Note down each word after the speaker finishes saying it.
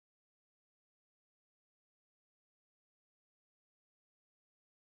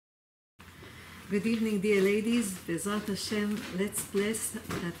Good evening, dear ladies. Bezrat Hashem, let's bless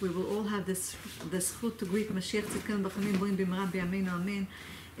that we will all have the zchut to greet Mashiach tzidkenu b'chamin borim b'mara b'yameinu amen.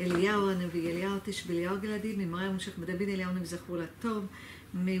 Eliyahu הנביא, אליהו תשבי, אליהו גלעדי, ממראה ומשיח בדוד אליהו נביא זכרו לטוב.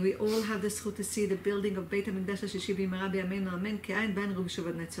 May we all have the zchut to see the building of בית המקדש השישי במהרה בימינו אמן, כעין בעין רוב שוב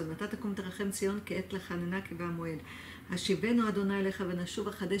עד נצון. מתי תקום תרחם ציון כעת לחננה כבא המועד. השיבנו אדוני אליך ונשוב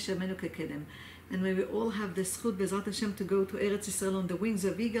החדש ימינו כקדם. And may we all have the zchut Bezrat Hashem to go to Eretz Yisrael on the wings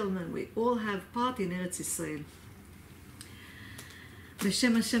of eagle, and we all have part in Eretz Yisrael.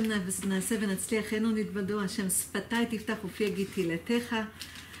 בשם השם נעשה ונצליח, אינו נתבדו, השם שפתיי תפתח ופי יגיד תהילתך.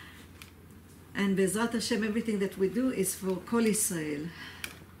 And Bezrat Hashem, everything that we do is for Kol Yisrael.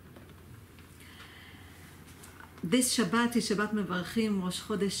 This Shabbat is Shabbat Mevarchim, Rosh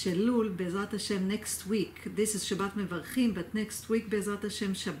Chodesh Elul, Bezrat Hashem next week. This is Shabbat Mevarchim, but next week Bezrat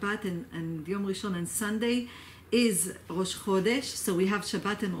Hashem Shabbat and Yom Rishon and Sunday is Rosh Chodesh. So we have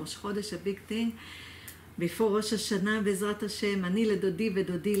Shabbat and Rosh Chodesh, a big thing. Before Rosh Hashanah, Bezrat Hashem, Ani ledodi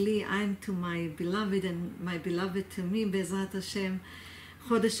vedodi li, I'm to my beloved and my beloved to me, Bezrat Hashem.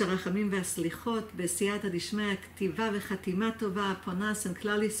 חודש הרחמים והסליחות, בסייעתא דשמיא, כתיבה וחתימה טובה, פונס and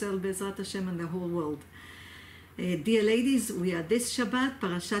כלל ישראל בעזרת השם and the whole world. Dear ladies, we are this Shabbat,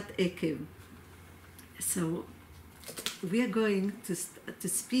 Parashat Ekev. So we are going to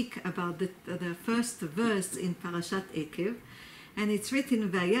speak about the first verse in Parashat Ekev, and it's written,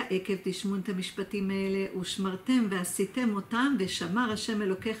 והיה עקב תשמעון את המשפטים האלה, ושמרתם ועשיתם אותם, ושמר השם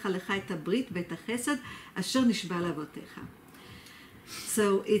אלוקיך לך את הברית ואת החסד, אשר נשבע לאבותיך.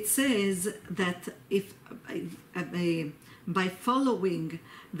 So it says that if by following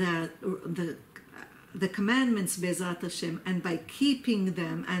the commandments Bezrat Hashem and by keeping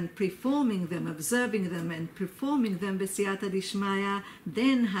them and performing them, observing them and performing them B'siyata Dishmaya,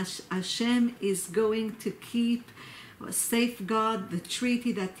 then Hashem is going to keep, safeguard the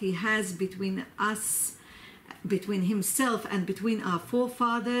treaty that He has between us, between Himself and between our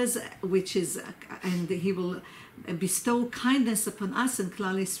forefathers, which is, and He will bestow kindness upon us and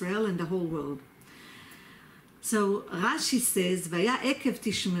Klal Israel and the whole world. So Rashi says, "Vaya ekev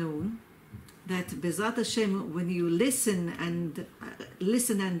tishmeun," that Bezrat Hashem, when you listen and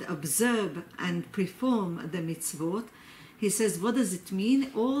observe and perform the mitzvot, he says, what does it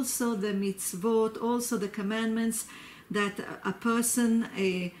mean? Also the mitzvot, also the commandments that a person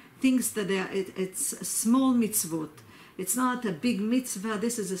thinks that it's small mitzvot. It's not a big mitzvah,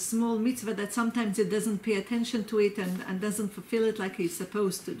 this is a small mitzvah that sometimes it doesn't pay attention to it and doesn't fulfill it like he's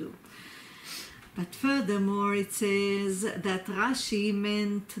supposed to do. But furthermore, it says that Rashi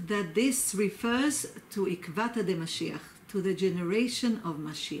meant that this refers to Ikvata de Mashiach, to the generation of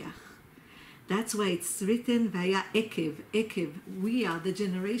Mashiach. That's why it's written, Vaya Ekev, Ekev, we are the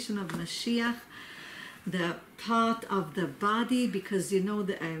generation of Mashiach, the part of the body, because you know,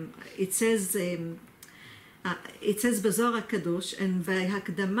 it says בזוהר הקדוש, and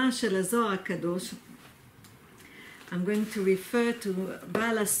בהקדמה של הזוהר הקדוש, I'm going to refer to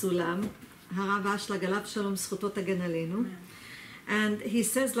בעל הסולם, הרב אשלג עליו שלום זכותו תגן עלינו, and he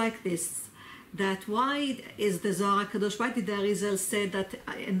says like this, that why is the Zohar HaKadosh, why did the Arizal say that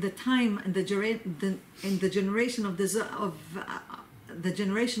in the time, in the generation of the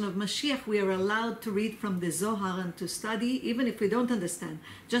generation of Mashiach, we are allowed to read from the Zohar and to study, even if we don't understand,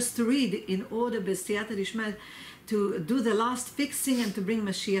 just to read in order, b'siyata dishmaya, to do the last fixing and to bring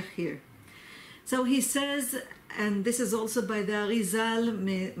Mashiach here. So he says, and this is also by the Arizal,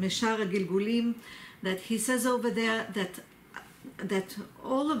 Meshar HaGilgulim, that he says over there that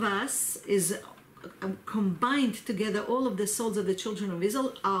all of us is combined together, all of the souls of the children of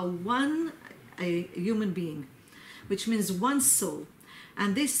Israel are one human being, which means one soul.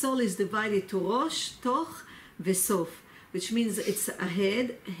 And this soul is divided to Rosh, Toch, Vesof, which means it's a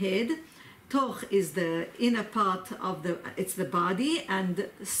head. Toch is the inner part of it's the body, and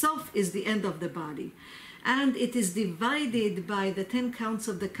Sof is the end of the body. And it is divided by the 10 counts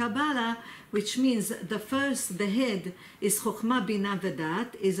of the Kabbalah, which means the head is Chokhmah, Binah,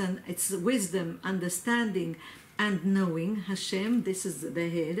 Vedat, it's wisdom, understanding, and knowing Hashem. This is the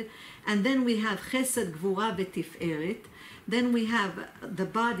head. And then we have Chesed, Gvura, Vetiferet. Then we have the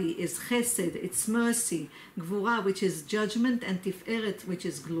body is Chesed, it's mercy, Gvura, which is judgment, and Tiferet, which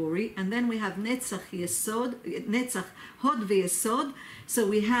is glory. And then we have Netzach, Yesod, Netzach, Hod veYesod. So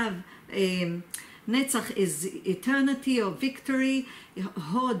we have Netzach is eternity or victory.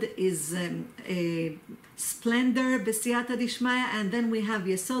 Hod is splendor, B'siyata Dishmaya. And then we have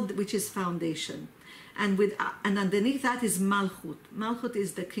Yesod, which is foundation. And underneath that is Malchut. Malchut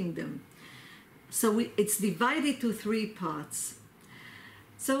is the kingdom. So it's divided to 3 parts.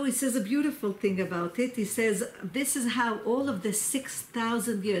 So he says a beautiful thing about it. He says, this is how all of the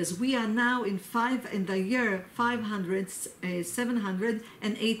 6,000 years, we are now in the year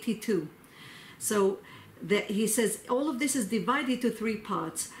 782. So he says, all of this is divided to 3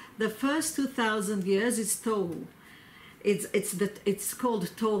 parts. The first 2,000 years is Tohu. It's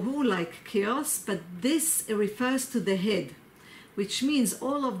called Tohu, like chaos, but this refers to the head, which means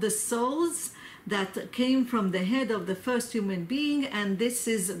all of the souls that came from the head of the first human being, and this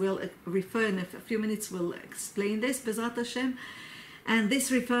is, we'll refer in a few minutes, we'll explain this, Bezrat Hashem, and this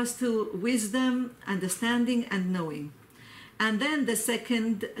refers to wisdom, understanding, and knowing. And then the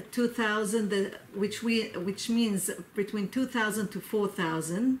second 2,000, which means between 2,000 to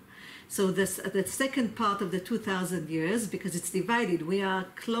 4,000, so the second part of the 2,000 years, because it's divided, we are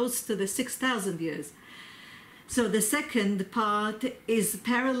close to the 6,000 years. So the second part is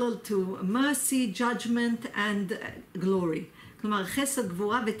parallel to mercy, judgment, and glory. כלומר, חסד,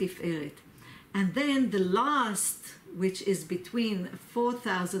 גבורה ותפארת. And then the last, which is between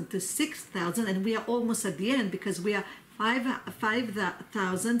 4,000 to 6,000, and we are almost at the end because we are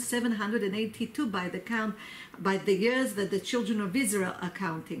 5,782 by the years that the children of Israel are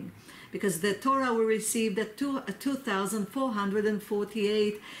counting. Because the Torah we received at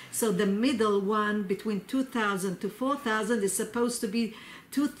 2,448, so the middle one between 2,000 to 4,000 is supposed to be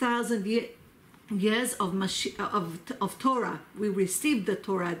 2,000 years of Torah. We received the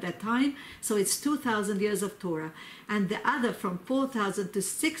Torah at that time, so it's 2,000 years of Torah. And the other from 4,000 to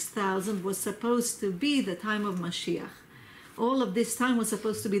 6,000 was supposed to be the time of Mashiach. All of this time was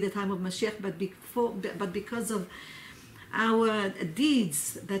supposed to be the time of Mashiach, but because of our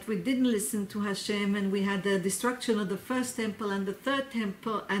deeds that we didn't listen to Hashem, and we had the destruction of the first temple and the third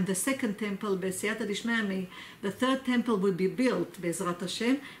temple and the second temple, B'siyata Dishmei, the third temple will be built, Be'ezrat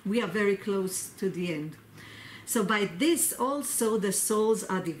Hashem. We are very close to the end. So by this also the souls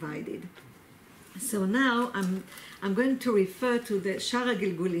are divided. So now I'm going to refer to the Shara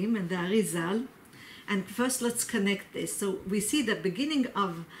Gilgulim and the Arizal, and first let's connect this. So we see the beginning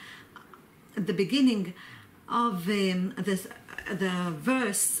of the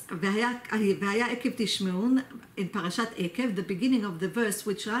verse V'haya Ekev Tishmeun in Parashat Ekev, the beginning of the verse,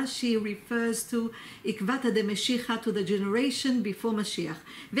 which Rashi refers to Ikvata de Meshicha, to the generation before Mashiach.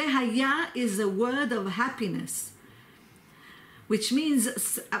 V'haya is a word of happiness, which means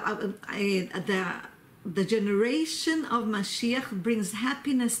the generation of Mashiach brings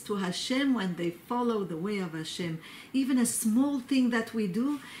happiness to Hashem when they follow the way of Hashem. Even a small thing that we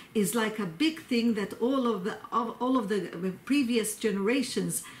do is like a big thing that all of the previous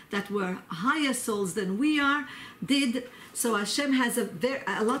generations that were higher souls than we are did. So Hashem has a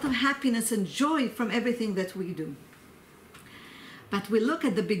lot of happiness and joy from everything that we do. But we look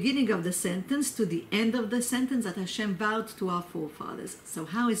at the beginning of the sentence to the end of the sentence that Hashem vowed to our forefathers. So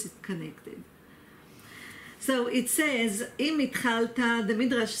how is it connected? So it says, the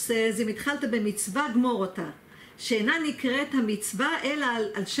Midrash says, אם התחלת במצווה גמור אותה, שאינה נקראת המצווה אלא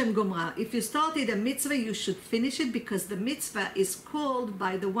על שם גומרה. If you started a mitzvah, you should finish it, because the mitzvah is called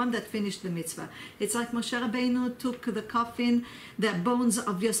by the one that finished the mitzvah. It's like Moshe Rabbeinu took the coffin, the bones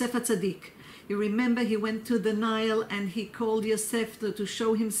of Yosef HaTzadik. You remember he went to the Nile and he called Yosef to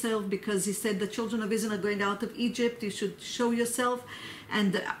show himself, because he said the children of Israel are going out of Egypt, you should show yourself.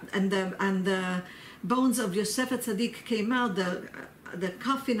 And the bones of Yosef HaTzadik came out, the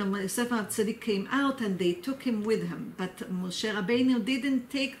coffin of Yosef HaTzadik came out, and they took him with him. But Moshe Rabbeinu didn't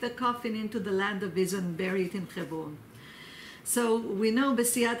take the coffin into the land of Israel and bury it in Hebron. So we know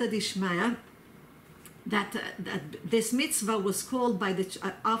B'siyata Dishmaya that this mitzvah was called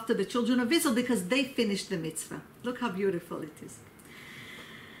after the children of Israel because they finished the mitzvah. Look how beautiful it is.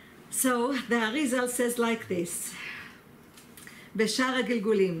 So the Arizal says like this, B'shara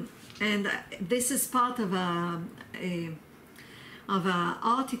Gilgulim. And this is part of a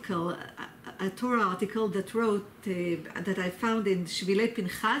article, a Torah article that I found in Shvilei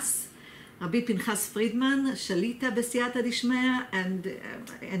Pinchas, Rabbi Pinchas Friedman, Shalita B'siyata Dishmaya,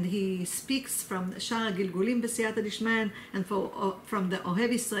 and he speaks from Shara Gilgulim B'siyata Dishmaya, and from the Ohev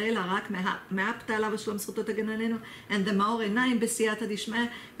Yisrael Arak Me'apta Alav Shalom Zchuto Tagen Aleinu, and the Maor Einayim B'siyata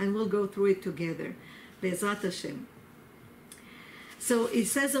Dishmaya, and we'll go through it together, Be'ezrat Hashem. So it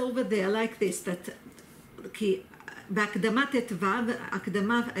says over there like this, that בהקדמת ט"ו,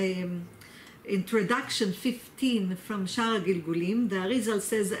 introduction 15 from Shara Gilgulim, the Arizal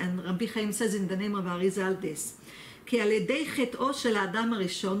says, and Rabbi Chaim says in the name of Arizal this, כי על ידי חטאו של האדם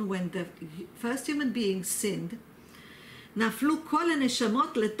הראשון, when the first human being sinned, נפלו כל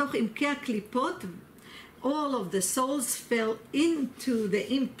הנשמות לתוך עמקי הקליפות, all of the souls fell into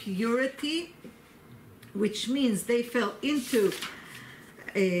the impurity, which means they fell into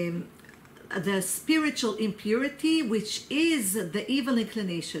the spiritual impurity, which is the evil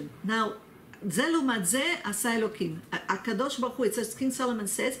inclination. Now, זה לעומת זה עשה אלוקים. הקדוש ברוך הוא, it says, King Solomon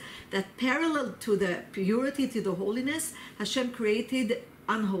says that parallel to the purity, to the holiness, Hashem created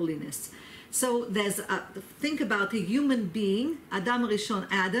unholiness. So think about a human being, Adam Rishon,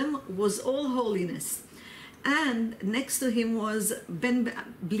 Adam, was all holiness. And next to him was Ben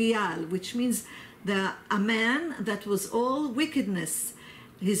Blial, which means a man that was all wickedness.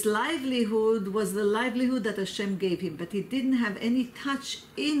 His livelihood was the livelihood that Hashem gave him, but he didn't have any touch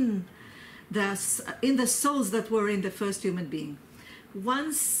in the souls that were in the first human being.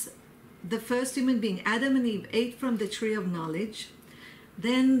 Once the first human being, Adam and Eve, ate from the tree of knowledge,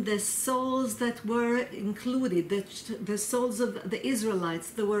 then the souls that were included, the souls of the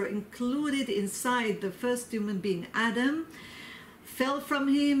Israelites that were included inside the first human being, Adam, fell from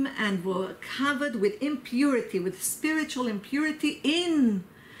him and were covered with impurity, with spiritual impurity in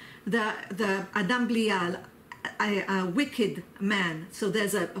the Adam Blial, a wicked man. So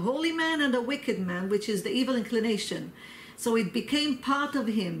there's a holy man and a wicked man, which is the evil inclination. So it became part of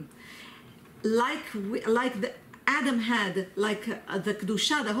him. Like Adam had, like the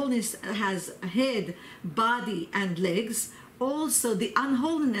Kedusha, the holiness has head, body, and legs. Also, the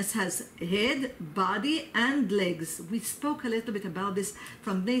unholiness has head, body, and legs. We spoke a little bit about this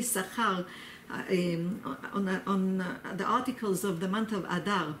from Bnei Sachar on the articles of the month of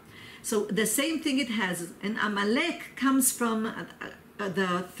Adar. So the same thing it has. And Amalek comes from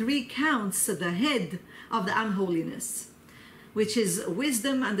the three counts, the head of the unholiness, which is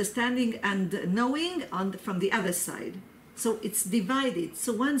wisdom, understanding, and knowing from the other side. So it's divided.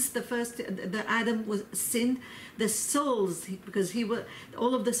 So once the Adam was sinned, the souls, because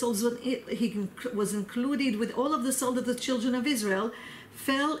all of the souls he was included with all of the souls of the children of Israel,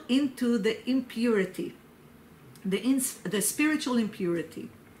 fell into the impurity, the spiritual impurity.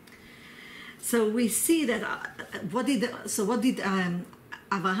 So we see that what did Abraham,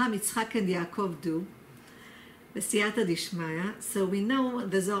 Yitzchak, and Yaakov do? B'siyata dishmaya. So we know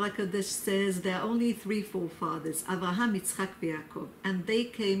the Zohar Kodesh says there are only three forefathers, Abraham, Yitzchak, Yaakov, and they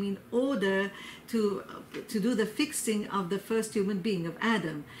came in order to do the fixing of the first human being, of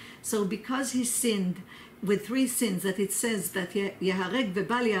Adam. So because he sinned with three sins that it says that Yahareg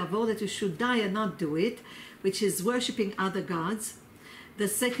v'bal ya'avor, that you should die and not do it, which is worshipping other gods. The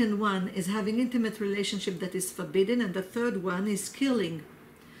second one is having intimate relationship that is forbidden, and the third one is killing.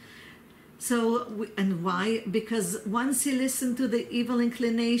 So, and why? Because once you listen to the evil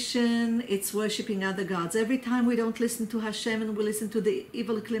inclination, it's worshipping other gods. Every time we don't listen to Hashem and we listen to the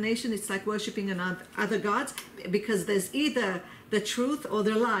evil inclination, it's like worshipping other gods, because there's either the truth or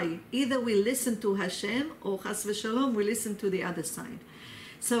the lie. Either we listen to Hashem, or chas v'shalom, we listen to the other side.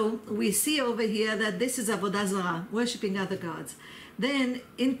 So we see over here that this is avodah zarah, worshipping other gods. Then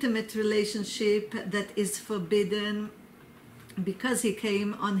intimate relationship that is forbidden, because he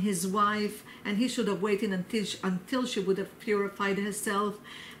came on his wife, and he should have waited until she would have purified herself.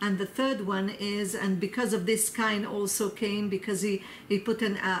 And the third one is, and because of this Cain also came, because he put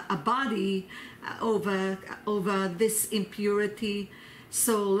a body over this impurity.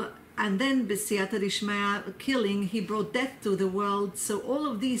 So, and then b'siyata dishmaya, killing, he brought death to the world. So all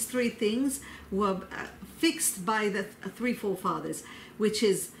of these three things were fixed by the three forefathers, which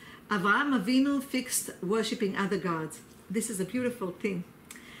is Avraham Avinu fixed worshipping other gods. This is a beautiful thing.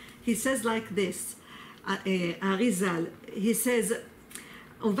 He says like this, Arizal, he says,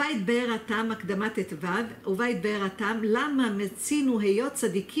 ובית באר התם, הקדמת ט"ו, ובית באר התם, למה מצינו היות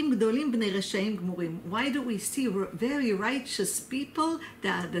צדיקים גדולים בני רשעים גמורים? Why do we see very righteous people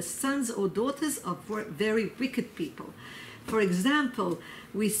that are the sons or daughters of very wicked people? For example,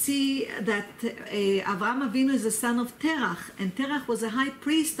 we see that Avraham Avinu is the son of Terach, and Terach was a high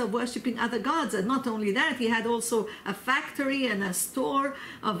priest of worshipping other gods. And not only that, he had also a factory and a store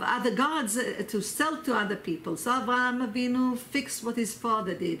of other gods to sell to other people. So Avraham Avinu fixed what his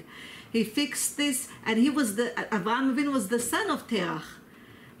father did. He fixed this, and Avraham Avinu was the son of Terach.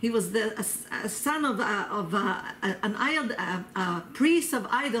 He was a son of a priest of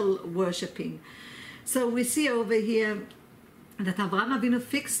idol worshipping. So we see over here that Avraham Avinu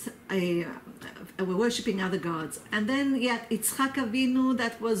fixed worshipping other gods. And then yet Yitzchak Avinu,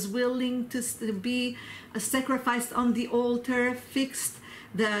 that was willing to be sacrificed on the altar, fixed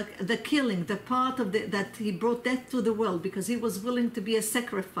the killing, the part of that he brought death to the world, because he was willing to be a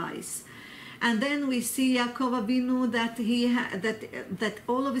sacrifice. And then we see Yaakov Avinu, that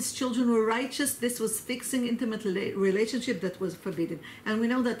all of his children were righteous. This was fixing intimate relationship that was forbidden. And we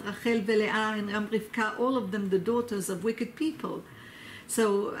know that Rachel, Leah, and Rivka, all of them the daughters of wicked people.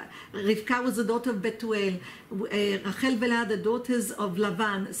 So Rivka was the daughter of Betuel, Rachel Leah, the daughters of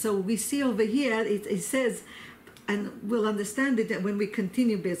Lavan. So we see over here, it says, and we'll understand it when we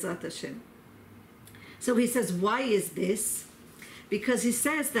continue Bezrat Hashem. So he says, why is this? Because he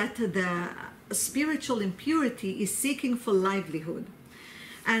says that the spiritual impurity is seeking for livelihood.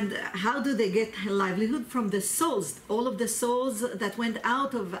 And how do they get livelihood? From the souls. All of the souls that went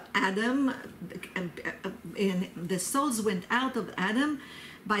out of Adam, the souls went out of Adam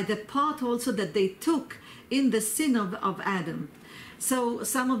by the part also that they took in the sin of Adam. So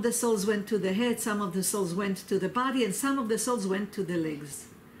some of the souls went to the head, some of the souls went to the body, and some of the souls went to the legs.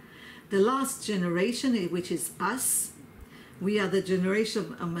 The last generation, which is us, we are the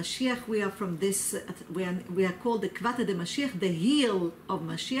generation of Mashiach. We are from this, we are called the Kvata de Mashiach, the heel of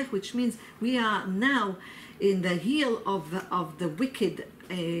Mashiach, which means we are now in the heel of the wicked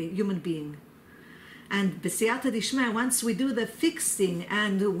human being. And B'siyata Dishmaya, once we do the fixing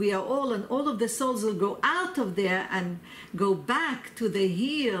and we are all of the souls will go out of there and go back to the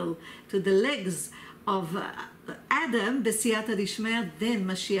heel, to the legs of Adam, B'siyata Dishmaya, then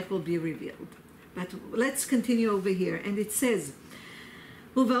Mashiach will be revealed. But let's continue over here, and it says,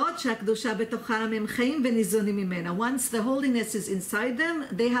 ובעוד שהקדושה בתוכם הם חיים וניזונים ממנה. Once the holiness is inside them,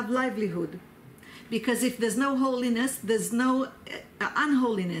 they have livelihood. Because if there's no holiness, there's no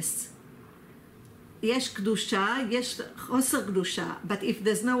unholiness. יש קדושה, יש חוסר קדושה. But if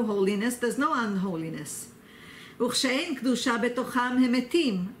there's no holiness, there's no unholiness. וכשאין קדושה בתוכם הם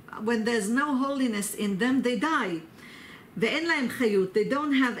מתים. When there's no holiness in them, they die. ואין להם חיות, they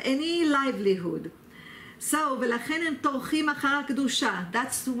don't have any livelihood. So, ולכן הם טורחים אחר הקדושה.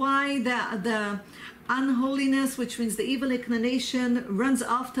 That's why the unholiness, which means the evil inclination, runs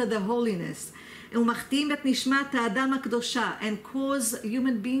after the holiness. ומחטיאים את נשמת האדם הקדושה, and cause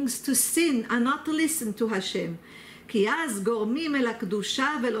human beings to sin and not to listen to Hashem. כי אז גורמים אל הקדושה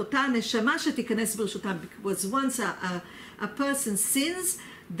ואל אותה הנשמה שתיכנס ברשותם. Because once a person sins,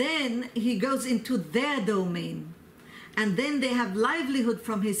 then he goes into their domain. And then they have livelihood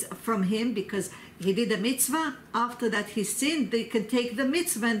from him because he did a mitzvah. After that he sinned, they can take the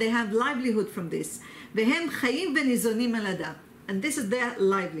mitzvah and they have livelihood from this. והם חיים וניזונים על אדם. And this is their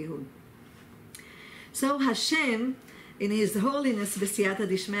livelihood. So Hashem, in his holiness, B'siyata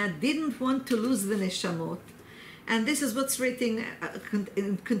Dishmaya, didn't want to lose the neshamot. And this is what's written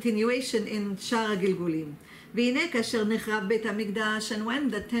in continuation in Shar HaGilgulim. והנה כאשר נחרב בית המקדש, and when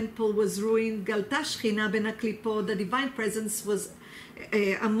the temple was ruined, גלתה שכינה בין הקליפות, the divine presence was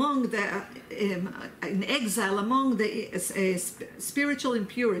among the, in exile, among the spiritual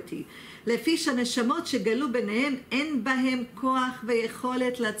impurity. לפי שהנשמות שגלו ביניהם, אין בהם כוח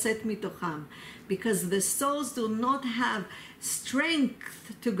ויכולת לצאת מתוכם. Because the souls do not have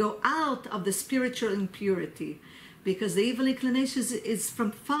strength to go out of the spiritual impurity. Because the evil inclination is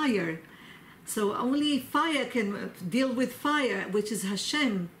from fire. So only fire can deal with fire, which is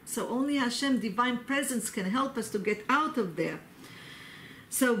Hashem. So only Hashem, divine presence, can help us to get out of there.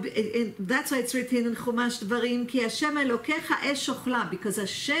 So that's why it's written in Chumash Dvarim, Ki Hashem Elokecha Esh Ochla, because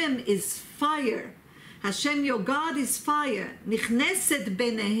Hashem is fire. Hashem, your God, is fire. Nichneset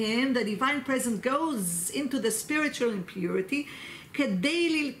benehem, the divine presence goes into the spiritual impurity, כדי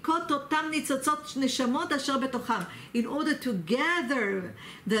ללקוט אותם ניצוצות נשמות אשר בתוכם, in order to gather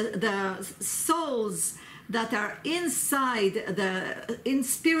the souls that are inside in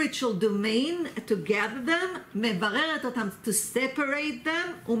spiritual domain, to gather them, מבררת אותם, to separate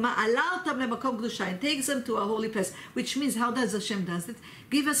them, ומעלה אותם למקום קדושה, and takes them to a holy place, which means, how does Hashem does it?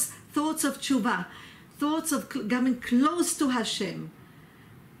 Give us thoughts of tshuva, thoughts of coming close to Hashem.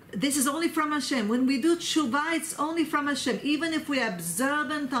 This is only from Hashem. When we do tshuva, it's only from Hashem. Even if we are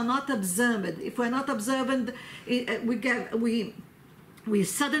observant or not observant. If we're not observant, we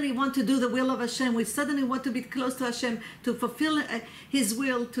suddenly want to do the will of Hashem. We suddenly want to be close to Hashem, to fulfill His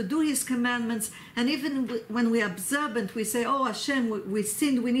will, to do His commandments. And even when we are observant, we say, oh Hashem, we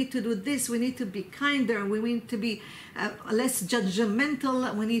sinned, we need to do this, we need to be kinder, we need to be less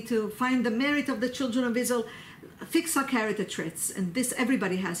judgmental, we need to find the merit of the children of Israel. Fix our character traits, and this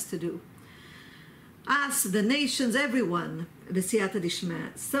everybody has to do. Us, the nations, everyone, B'siyata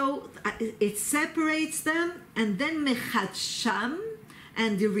Dishmaya. So it separates them, and then mechadsham,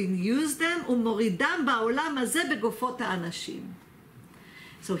 and you renews them, umoridam ba'olam hazeh begofot ha'anashim.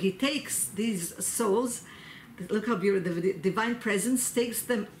 So he takes these souls, look how beautiful, the divine presence takes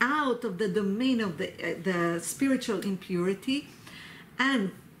them out of the domain of the spiritual impurity,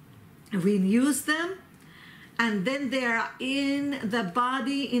 and renews them. And then they are in the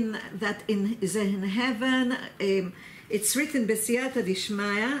body is in heaven. It's written B'siyata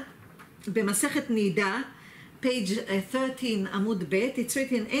Dishmaya, B'masechet Nida, page 13 עמוד ב', it's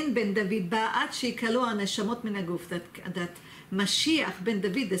written, אין בן דוד בא עד שיקלו הנשמות מן הגוף, that Mashiach, Ben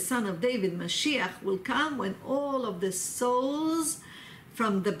David, the son of David, Mashiach, will come when all of the souls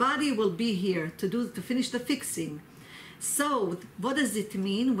from the body will be here to finish the fixing. So, what does it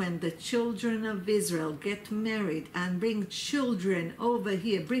mean when the children of Israel get married and bring children over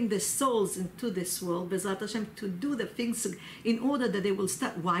here, bring the souls into this world, Bezrat Hashem, to do the things in order that they will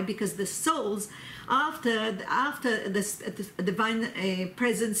start? Why? Because the souls, after the divine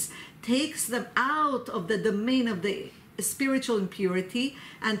presence takes them out of the domain of the spiritual impurity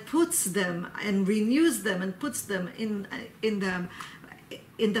and puts them and renews them and puts them in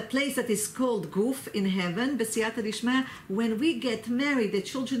the place that is called Guf in heaven, B'siyata Dishma, when we get married, the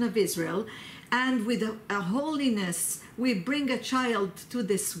children of Israel, and with a holiness, we bring a child to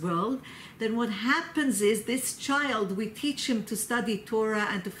this world, then what happens is this child, we teach him to study Torah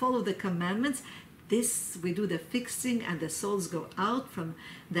and to follow the commandments. This, we do the fixing, and the souls go out from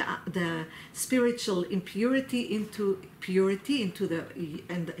the spiritual impurity into purity,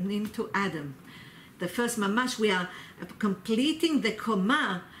 into Adam. The first mamash, we are completing the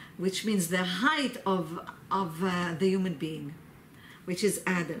koma, which means the height of the human being, which is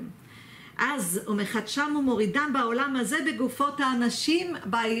Adam. אז ומחדשם ומורידם בעולם הזה בגופות האנשים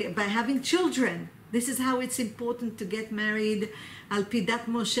by having children. This is how it's important to get married, על פי דת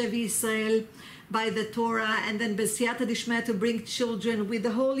משה וישראל, by the Torah, and then בסייעתא דשמיא to bring children with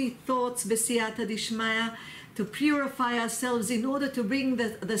the holy thoughts, בסייעתא דשמיא, to purify ourselves in order to bring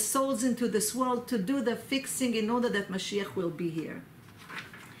the souls into this world, to do the fixing in order that Mashiach will be here.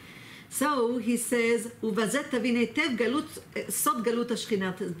 So he says, ובזה תבין היטב סוד גלות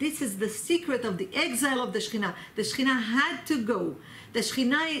השכינה. This is the secret of the exile of the Shekhinah. The Shekhinah had to go. The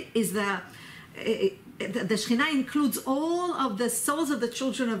Shekhinah is the Shekhinah includes all of the souls of the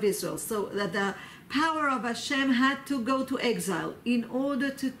children of Israel. So that the power of Hashem had to go to exile in order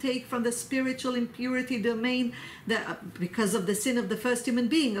to take from the spiritual impurity domain, because of the sin of the first human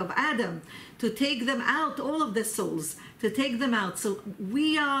being, of Adam, to take them out, all of the souls, to take them out. So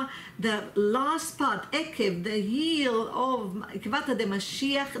we are the last part, Ekev, the heel of Ikvata de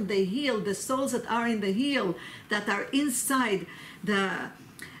Mashiach, the heel, the souls that are in the heel, that are inside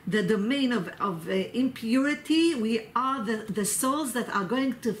the domain of impurity. We are the souls that are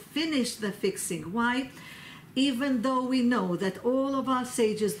going to finish the fixing. Why? Even though we know that all of our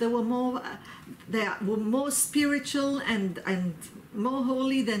sages, they were more spiritual and more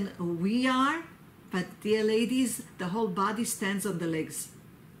holy than we are, but dear ladies, the whole body stands on the legs,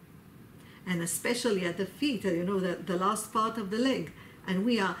 and especially at the feet, you know, the last part of the leg, and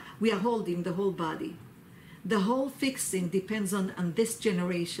we are holding the whole body. The whole fixing depends on this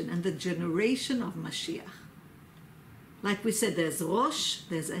generation and the generation of Mashiach. Like we said, there's Rosh,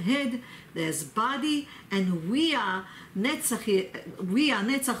 there's a head, there's body, and we are Netzachot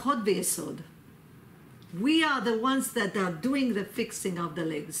v'Yesod. We are the ones that are doing the fixing of the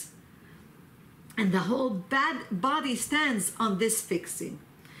legs. And the whole body stands on this fixing.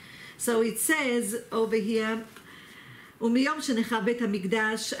 So it says over here, ומיום שנחרב בית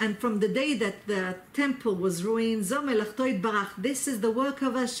המקדש, and from the day that the temple was ruined, זו מלאכתו יתברך. This is the work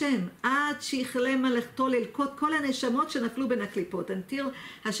of Hashem. עד שיכלה מלאכתו ללקוט כל הנשמות שנפלו בין הקליפות, until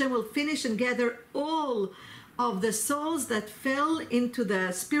Hashem will finish and gather all of the souls that fell into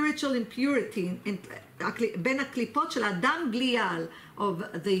the spiritual impurity, בין הקליפות של אדם גליאל, of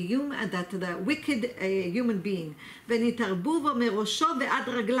the wicked human being. ונתערבו בו מראשו ועד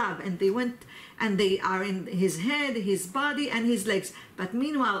רגליו, and they are in his head, his body, and his legs. But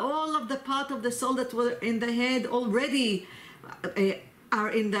meanwhile, all of the part of the soul that were in the head already are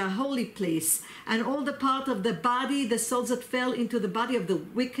in the holy place, and all the part of the body, the souls that fell into the body of the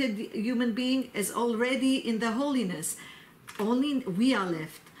wicked human being, is already in the holiness. Only we are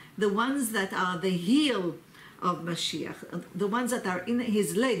left, the ones that are the heel of Mashiach, the ones that are in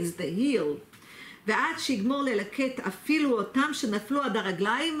his legs, the heel. ועד שיגמור ללקט אפילו אותם שנפלו עד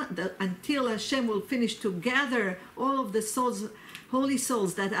הרגליים, until Hashem will finish to gather all of the souls, holy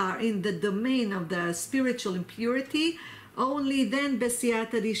souls that are in the domain of the spiritual impurity, only then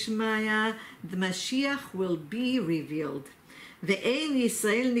בסייעתא דשמיא the Mashiach will be revealed. ואין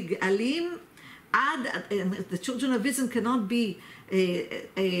ישראל נגאלים עד, the children of Israel cannot be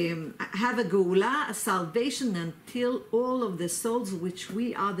have a geula, a salvation, until all of the souls, which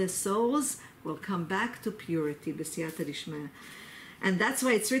we are the souls, will come back to purity, b'siyata dishma. And that's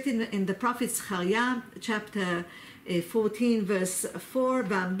why it's written in the prophet Zechariah, chapter 14, verse 4,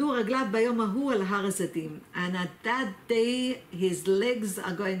 "V'amdu raglav bayom hahu al har hazadim." And at that day, his legs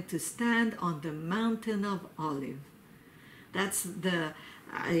are going to stand on the mountain of Olive. That's the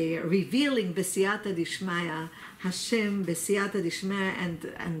revealing B'siyata Dishmaya, Hashem B'siyata Dishmaya,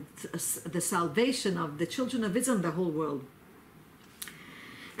 and the salvation of the children of Israel and the whole world.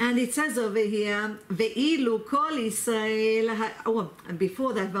 And it says over here, ואילו כל ישראל,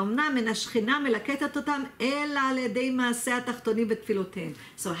 before that, ואומנם מן השכינה מלקטת אותם, אלא על ידי מעשה התחתונים ותפילותיהם.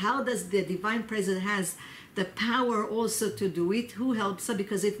 So how does the divine presence has the power also to do it? Who helps her?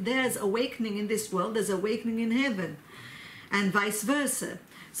 Because if there's awakening in this world, there's awakening in heaven, and vice versa.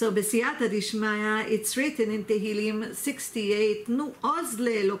 So בסייעתא דשמיא, it's written in Tehillim 68, נו עוז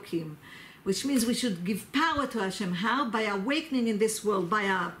לאלוקים, which means we should give power to Hashem. How? By awakening in this world, by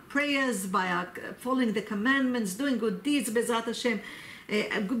our prayers, by our following the commandments, doing good deeds, Bezrat Hashem,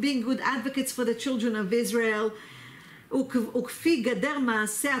 being good advocates for the children of Israel. וכפי גדר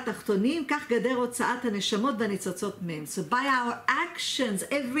מעשה התחתונים, כך גדר הוצאת הנשמות והניצוצות מהם. So by our actions,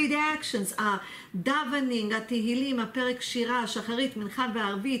 everyday actions, our davening, התהילים, הפרק שירה, שחרית, מנחה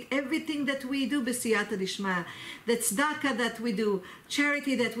וערבית, everything that we do בסייעתא דשמיא, the tzedakah that we do,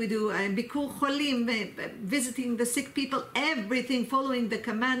 charity that we do, ביקור חולים, visiting the sick people, everything, following the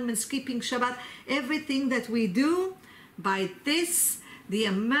commandments, keeping Shabbat, everything that we do, by this, the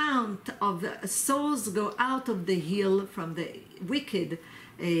amount of souls go out of the heel from the wicked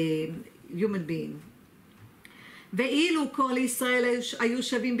human being. ואילו כל ישראל היו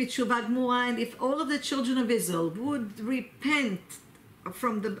שווים בתשובה גמורה, and if all of the children of Israel would repent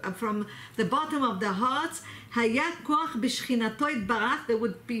from the bottom of their hearts, היה כוח בשכינתו יתברך, there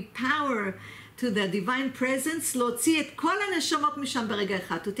would be power to the divine presence, להוציא את כל הנשמות משם ברגע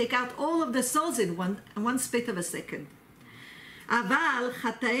אחד, to take out all of the souls in one split of a second. אבל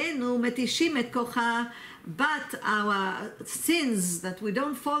חטאינו מתישים את כוחה, but our sins that we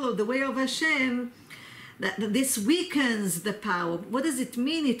don't follow the way of Hashem, that this weakens the power. What does it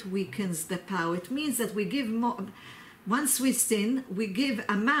mean it weakens the power? It means that we give more, once we sin, we give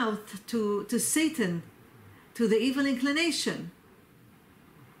a mouth to Satan, to the evil inclination.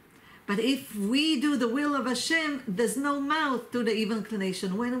 But if we do the will of Hashem, there's no mouth to the evil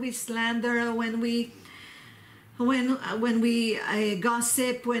inclination. When we slander, when we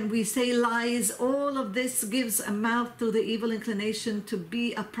gossip, when we say lies, all of this gives a mouth to the evil inclination to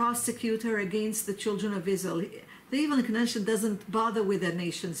be a prosecutor against the children of Israel. The evil inclination doesn't bother with the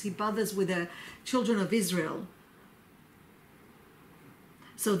nations, he bothers with the children of Israel.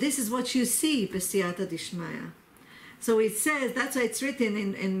 So this is what you see, B'siyata Dishmaya. So it says, that's why it's written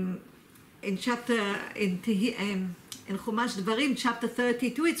in chapter, in Chumash Dvarim, chapter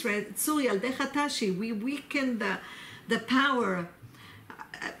 32, it's read, Tzur Yaldecha Tashi, we weaken the power,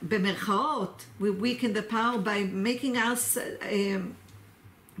 במירכאות, we weaken the power by making us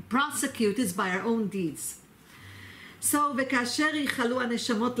prosecutors by our own deeds. So, וכאשר ייחלו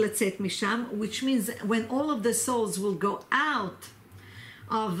הנשמות לצאת משם, which means when all of the souls will go out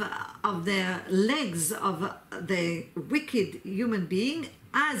of the legs of the wicked human being,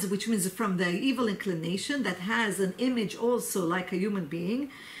 as, which means from the evil inclination that has an image also like a human being,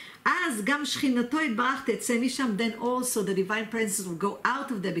 as גם שכינתו יתברך תצא משם, then also the divine presence will go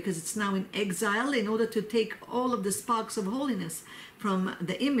out of there because it's now in exile in order to take all of the sparks of holiness from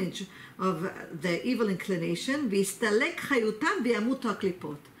the image of the evil inclination, ויסתלק חיותם וימותו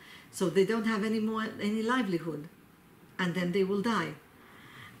הקליפות. So they don't have any livelihood, and then they will die.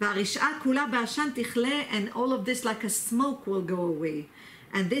 והרשעה כולה בעשן תכלה, and all of this like a smoke will go away.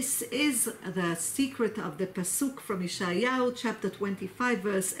 And this is the secret of the pasuk from Yeshayahu, chapter 25,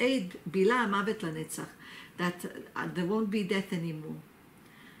 verse 8, Bila Mavet Lanetzach, that there won't be death anymore.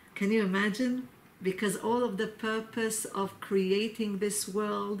 Can you imagine? Because all of the purpose of creating this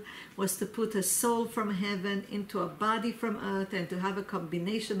world was to put a soul from heaven into a body from earth and to have a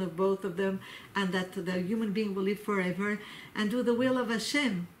combination of both of them, and that the human being will live forever and do the will of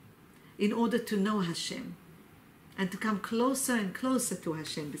Hashem in order to know Hashem and to come closer and closer to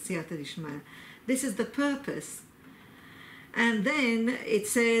Hashem, B'siyata Dishmaya. This is the purpose. And then it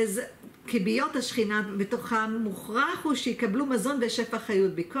says, כי בהיות השכינה בתוכם מוכרח הוא שיקבלו מזון ושפע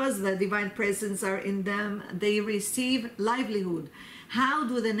חיות. Because the divine presence are in them, they receive livelihood. How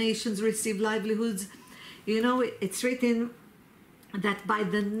do the nations receive livelihoods? You know, it's written that by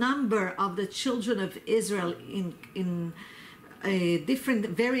the number of the children of Israel in different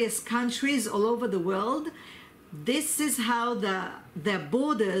various countries all over the world, this is how their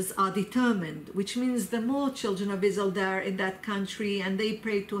borders are determined, which means the more children of Israel there are in that country and they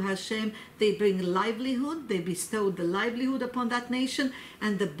pray to Hashem, they bring livelihood, they bestow the livelihood upon that nation,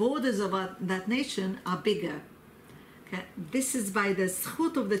 and the borders of that nation are bigger. Okay? This is by the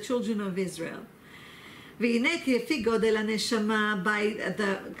zchut of the children of Israel. והנה כי לפי גודל הנשמה, by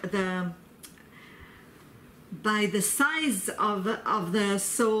by the size of the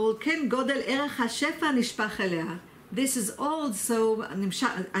soul, כן גודל ערך השפע הנשפך אליה. This is also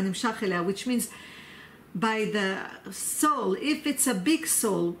הנמשך אליה, which means by the soul, if it's a big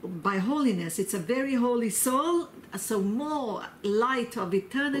soul, by holiness, it's a very holy soul, so more light of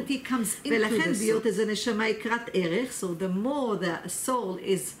eternity comes into the soul. ולכן בהיות איזה נשמה יקרת ערך, so the more the soul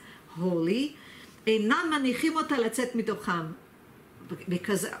is holy, אינם מניחים אותה לצאת מתוכם.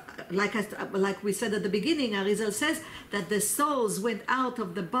 Because like we said at the beginning, Arizal says that the souls went out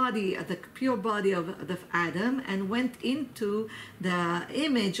of the body, the pure body of Adam, and went into the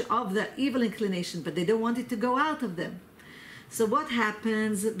image of the evil inclination, but they don't want it to go out of them. So what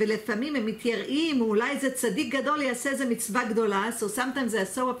happens? ולפעמים הם מתייראים, אולי זה צדיק גדול יעשה איזה מצווה גדולה, so sometimes they're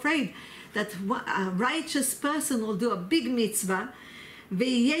so afraid that a righteous person will do a big mitzvah,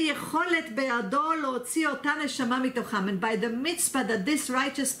 ויהיה יכולת בידו להוציא אותה נשמה מתוכם. And by the mitzvah that this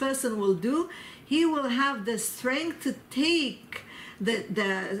righteous person will do, he will have the strength to take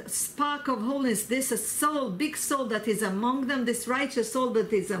the spark of holiness, this soul, big soul that is among them, this righteous soul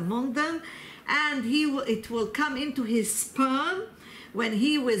that is among them, and it will come into his sperm when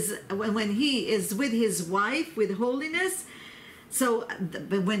he is with his wife, with holiness. So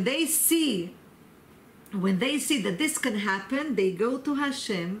when they see that this can happen, they go to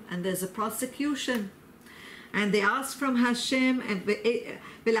Hashem, and there's a prosecution. And they ask from Hashem,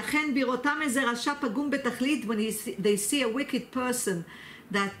 ולכן בראותם איזה רשע פגום בתכלית, when they see a wicked person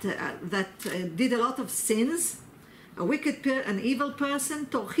that did a lot of sins, an evil person,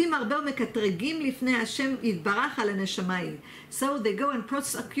 טורחים הרבה ומקטרגים לפני השם יתברך על הנשמה היא. So they go and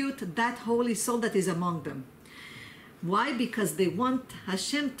prosecute that holy soul that is among them. Why? Because they want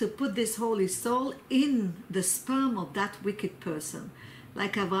Hashem to put this holy soul in the sperm of that wicked person.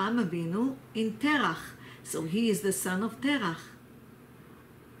 Like Avraham Avinu in Terach. So he is the son of Terach.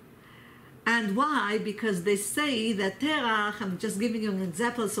 And why? Because they say that Terach, I'm just giving you an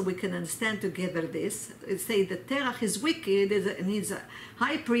example so we can understand together this. They say that Terach is wicked and he's a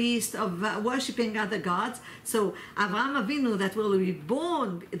high priest of worshipping other gods. So Avraham Avinu that will be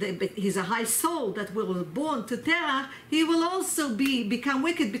born, he's a high soul that will be born to Terach, he will also become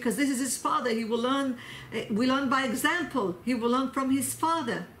wicked because this is his father. He will learn by example. He will learn from his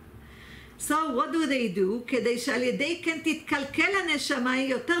father. So what do? כדי שעל ידי כן תתקלקל הנשמה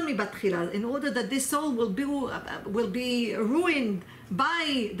יותר מבתחילה, in order that this soul will be ruined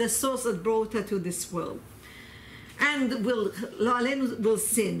by the source that brought her to this world. And לא עלינו will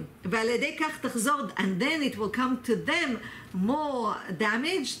sin. ועל ידי כך תחזור, and then it will come to them more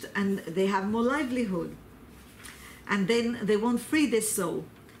damaged, and they have more livelihood. And then they won't free this soul.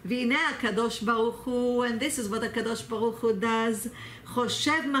 והנה הקדוש ברוך הוא, and this is what הקדוש ברוך הוא does,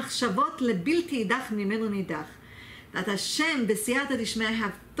 חושב מחשבות לבלתי יידח ממנו נידח. That Hashem, בסייעתא דשמיא,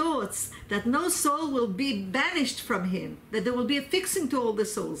 have thoughts that no soul will be banished from him, that there will be a fixing to all the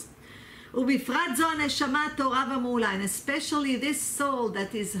souls. ובפרט זו הנשמה הטהורה והמעולה, and especially this soul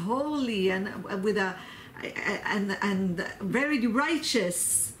that is holy and and very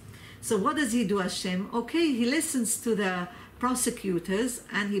righteous. So what does he do, Hashem? Okay, he listens to the prosecutors,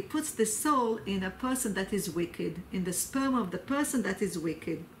 and he puts the soul in a person that is wicked, in the sperm of the person that is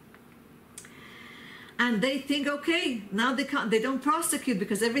wicked. And they think, okay, now they don't prosecute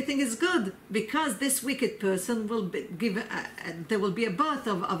because everything is good, because this wicked person will there will be a birth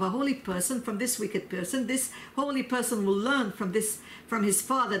of a holy person from this wicked person. This holy person will learn from his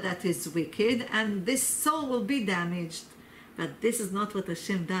father that is wicked, and this soul will be damaged. But this is not what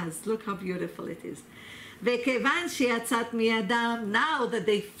Hashem does. Look how beautiful it is. וכיוון שיצאת מידם, now that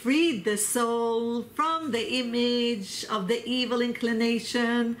they freed the soul from the image of the evil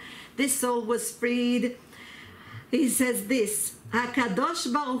inclination, this soul was freed. He says this, הקדוש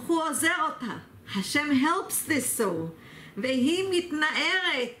ברוך הוא עוזר אותה. Hashem helps this soul. והיא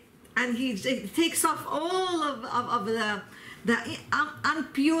מתנערת, and he takes off all of the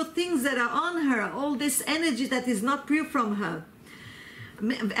impure things that are on her, all this energy that is not pure from her.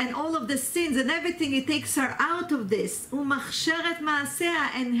 And all of the sins and everything, it takes her out of this. ומכשירת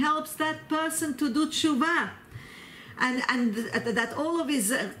מעשיה, and helps that person to do tshuva. And that all of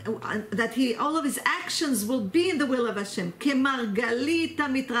his actions will be in the will of Hashem. כמרגלית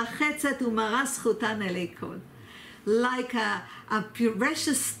המתרחצת ומראה זכותן אלי כל. Like a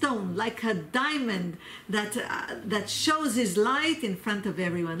precious stone, like a diamond that shows his light in front of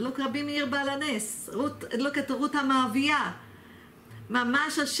everyone. Look, Rabbi Meir Baal HaNes. Look at Ruth HaMa'aviyah.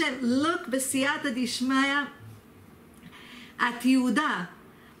 ממש השם, look בסייעתא דשמיא at Yehuda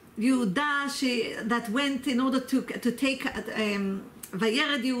that went in order to take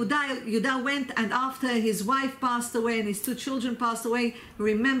Vayered Yehuda went, and after his wife passed away and his two children passed away,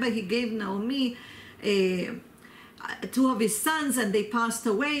 remember he gave Naomi two of his sons, and they passed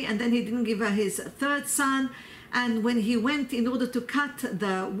away, and then he didn't give her his third son. And when he went in order to cut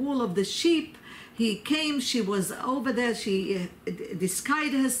the wool of the sheep, he came, she was over there, she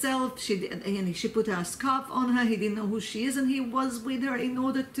disguised herself, and she put a scarf on her, he didn't know who she is, and he was with her in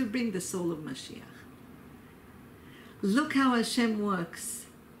order to bring the soul of Mashiach. Look how Hashem works.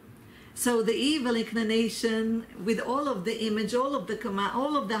 So the evil inclination, with all of the image, all of the command,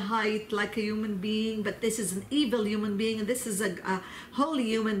 all of the height, like a human being, but this is an evil human being, and this is a holy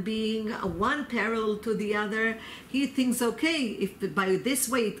human being, one parallel to the other. He thinks, okay, if by this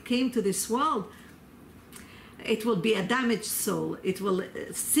way it came to this world, it will be a damaged soul. It will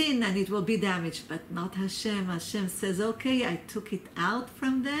sin and it will be damaged, but not Hashem. Hashem says, okay, I took it out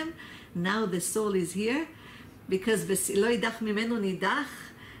from them. Now the soul is here, because lo yidach mimenu nidach,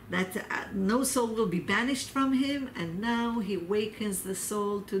 that no soul will be banished from him, and now he wakens the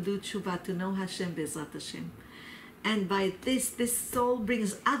soul to do tshuva, to know Hashem Bezrat Hashem. And by this soul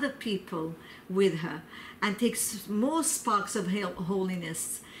brings other people with her and takes more sparks of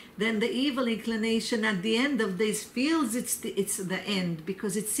holiness. Then the evil inclination at the end of this feels it's the end,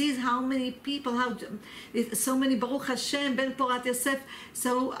 because it sees how many people, so many Baruch Hashem, Ben Porat Yosef,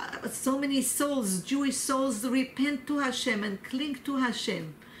 so many souls, Jewish souls, repent to Hashem and cling to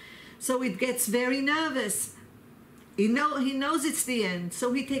Hashem. So it gets very nervous. He knows it's the end,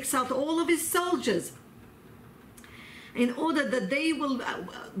 so he takes out all of his soldiers in order that they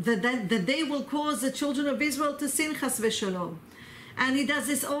will cause the children of Israel to sin, chas v'shalom. And he does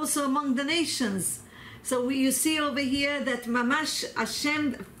this also among the nations. So you see over here that mamash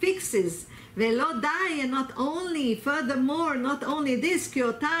Hashem fixes, velo dai, and not only, furthermore, not only this, ki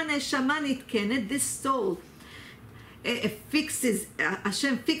ota neshama nitkenet, this soul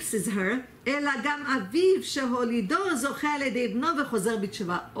Hashem fixes her, אלא גם אביו שהולידו זוכה על ידי בנו וחוזר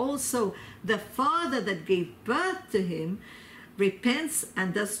בתשובה. Also, the father that gave birth to him repents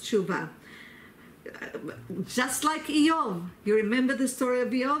and does tshuva. Just like Eov. You remember the story of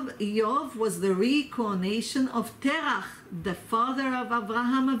Eov? Eov was the reincarnation of Terach, the father of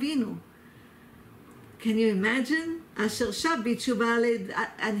Avraham Avinu. Can you imagine? Asher shab b'tshuva,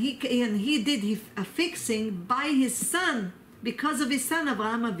 and he did a fixing by his son, because of his son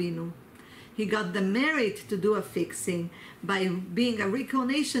Avraham Avinu. He got the merit to do a fixing by being a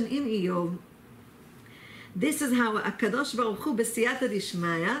reincarnation in Eov. This is how HaKadosh Baruch Hu b'siyata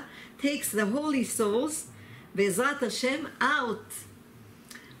dishmaya takes the holy souls, Bezrat Hashem, out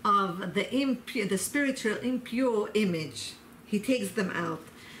of the spiritual impure image. He takes them out.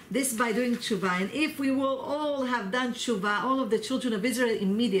 This by doing tshuva. And if we will all have done tshuva, all of the children of Israel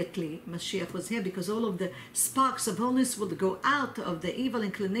immediately, Mashiach was here, because all of the sparks of holiness will go out of the evil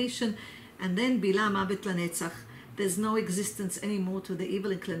inclination, and then bila mavet lanetzach. There's no existence anymore to the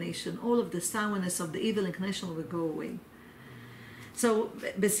evil inclination. All of the sourness of the evil inclination will go away. So,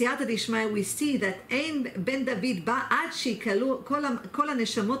 בסייעתא דשמיא, we see that אין בן דוד בא עד שיקלו כל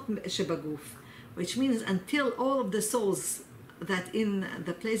הנשמות שבגוף, which means until all of the souls that in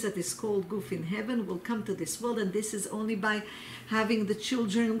the place that is called Guf in heaven will come to this world, and this is only by having the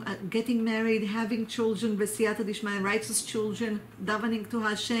children, getting married, having children, b'siyata dishmaya, righteous children, davening to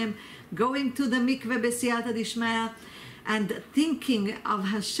Hashem, going to the mikveh b'siyata dishmaya, and thinking of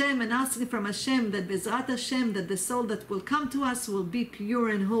Hashem and asking from Hashem that Bezrat Hashem, that the soul that will come to us will be pure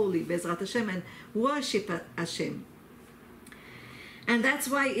and holy, Bezrat Hashem, and worship Hashem. And that's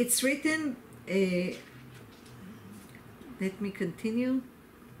why it's written, let me continue.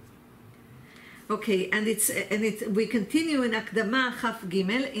 Okay, we continue in Akdama Chaf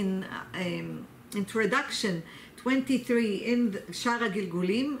Gimel in introduction 23 in Shara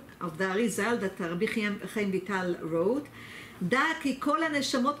Gilgulim of the Arizal that Rabbi Chaim Vital wrote. Da ki kol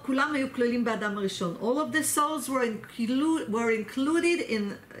haneshama kulam hayu klolim b'Adam Rishon. All of the souls were included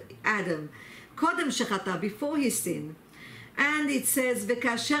in Adam. Kodem shechata, before he sinned. And it says,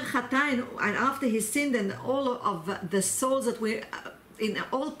 v'kasher chata, and after he sinned, and all of the souls that were in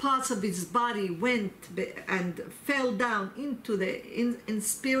all parts of his body went and fell down into in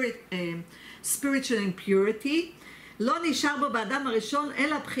spiritual impurity. Lo nishar bo b'Adam harishon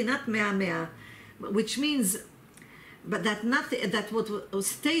ela b'chinat mea, which means, but that nothing, that what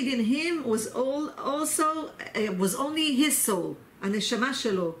stayed in him was was only his soul, הנשמה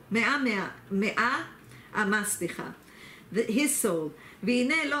שלו, מאה אמה, סליחה. His soul.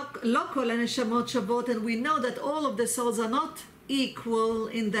 והנה לא כל הנשמות שוות, and we know that all of the souls are not equal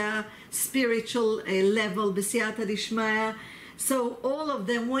in the spiritual level, בסייעתא דשמיא. So all of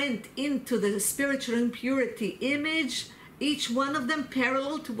them went into the spiritual impurity image, each one of them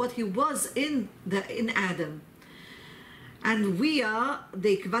parallel to what he was in Adam. And we are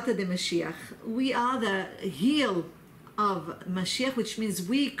the Ikvata de Mashiach. We are the heel of Mashiach, which means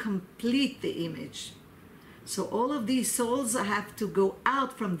we complete the image. So all of these souls have to go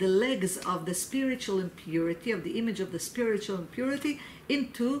out from the legs of the spiritual impurity, of the image of the spiritual impurity,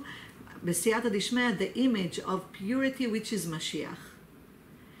 into B'siyata Dishmaya, the image of purity, which is Mashiach.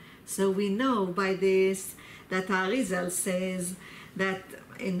 So we know by this that Arizal says that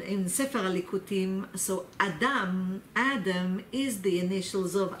in Sefer Alikutim, so Adam is the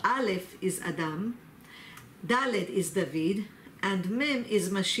initials of Aleph is Adam, Dalet is David, and Mem is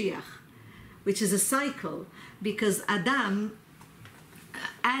Mashiach, which is a cycle, because Adam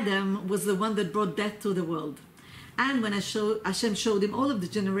was the one that brought death to the world. And when Hashem showed him all of the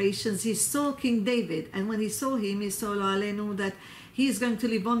generations, he saw King David. And when he saw him, he saw Lo Aleinu, that he is going to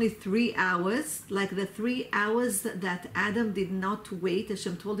live only 3 hours, like the 3 hours that Adam did not wait.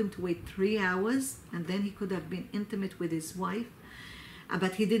 Hashem told him to wait 3 hours, and then he could have been intimate with his wife.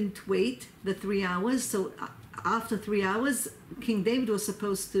 But he didn't wait the 3 hours. So after 3 hours, King David was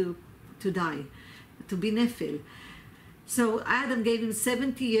supposed to die, to be Nephil. So Adam gave him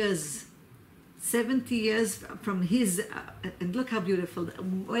 70 years. 70 years from his, and look how beautiful,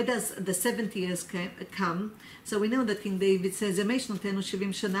 where does the 70 years come? So we know that King David says, so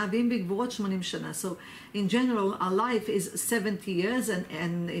in general, our life is 70 years,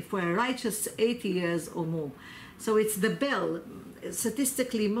 and if we're righteous, 80 years or more. So it's the bell.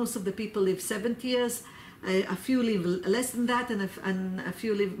 Statistically, most of the people live 70 years, a few live less than that, and a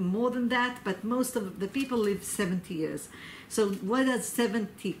few live more than that, but most of the people live 70 years. So where does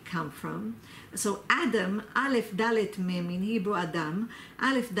 70 come from? So Adam, Aleph Dalet Mem, in Hebrew Adam,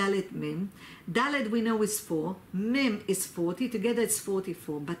 Aleph Dalet Mem. Dalet we know is 4, Mem is 40, together it's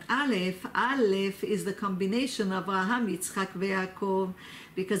 44. But Aleph is the combination of Abraham, Yitzchak, Yaakov,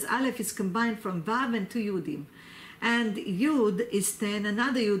 because Aleph is combined from Vav and 2 Yudim. And Yud is 10,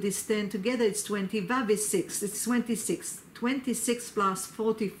 another Yud is 10, together it's 20, Vav is 6, it's 26. 26 plus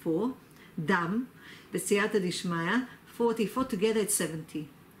 44, Dam, B'siyata Dishmaya, 44, together it's 70.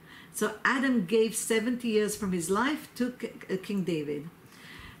 So Adam gave 70 years from his life to King David.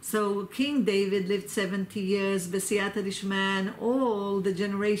 So King David lived 70 years, B'siyata Dishmaya, and all the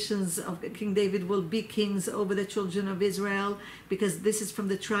generations of King David will be kings over the children of Israel, because this is from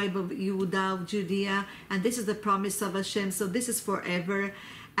the tribe of Yehuda, of Judea, and this is the promise of Hashem, so this is forever.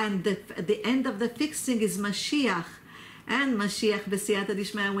 And the end of the fixing is Mashiach. And Mashiach, B'siyata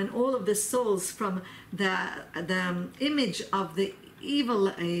Dishmaya, when all of the souls from the image of the evil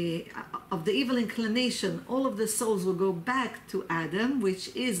inclination, all of the souls will go back to Adam,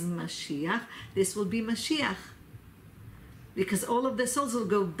 which is Mashiach. This will be Mashiach, because all of the souls will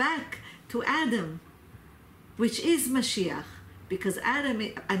go back to Adam, which is Mashiach, because Adam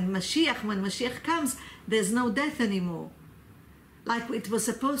and Mashiach, when Mashiach comes, there's no death anymore, like it was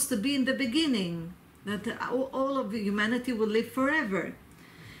supposed to be in the beginning, that all of humanity will live forever.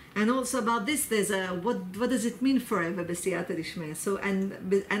 And also about this, there's a what does it mean forever, B'siyata Dishmaya? So and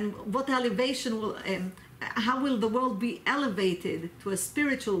what elevation will how will the world be elevated to a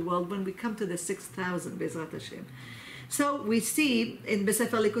spiritual world when we come to the 6,000 Bezrat Hashem? So we see in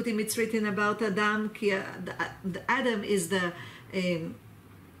Sefer Likutim it's written about Adam. Adam is the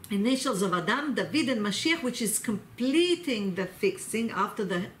initials of Adam, David, and Mashiach, which is completing the fixing after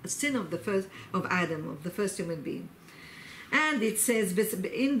the sin of Adam, of the first human being. And it says,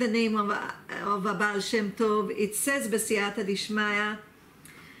 in the name of a Baal Shem Tov, it says, B'siyata Dishmaya,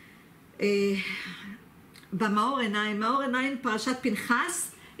 B'maor Enayim, Parashat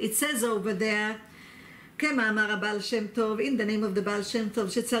Pinchas, it says over there, כמאמר הבעל שם טוב, in the name of the בעל שם טוב,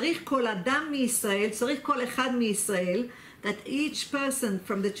 שצריך כל אדם מישראל, צריך כל אחד מישראל, that each person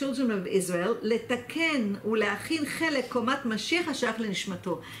from the children of Israel, לתקן ולהכין חלק קומת משיח השייך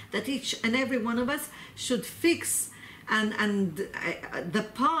לנשמתו, that each and every one of us should fix and the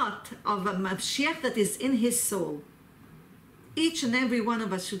part of a Mashiach that is in his soul. Each and every one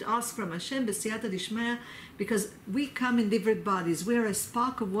of us should ask from Hashem, B'siyata Dishmaya, because we come in different bodies. We are a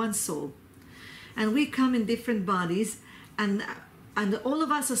spark of one soul. And we come in different bodies, and all of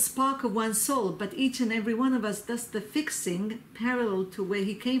us are spark of one soul, but each and every one of us does the fixing parallel to where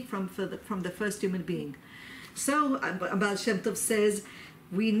he came from the first human being. So Baal Shem Tov says,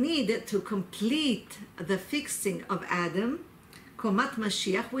 we need to complete the fixing of Adam, Komat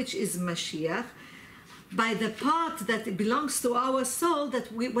Mashiach, which is Mashiach, by the part that belongs to our soul,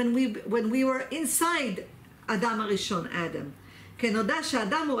 that when we were inside Adam Arishon, Adam. כנודע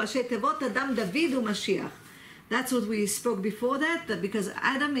שאדם הוא ראשי תיבות, אדם דוד ומשיח. That's what we spoke before that because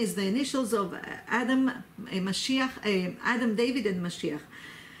Adam is the initials of Adam, Mashiach, Adam, David, and Mashiach.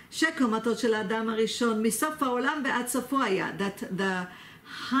 שקומתו של האדם הראשון מסוף העולם ועד סופו היה. That the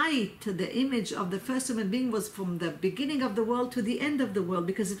height, the image of the first human being was from the beginning of the world to the end of the world,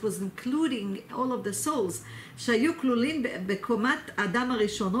 because it was including all of the souls שהיו כלולים בקומת האדם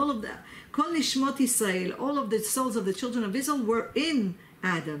הראשון. All of the, כל נשמות ישראל, all of the souls of the children of Israel were in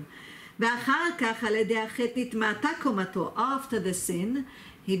Adam. ואחר כך על ידי החטא נטמעתה קומתו. After the sin,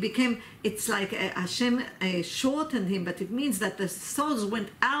 he became, it's like Hashem shortened him, but it means that the souls went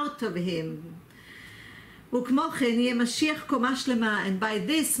out of him. וכמו כן יהיה משיח קומה שלמה, and by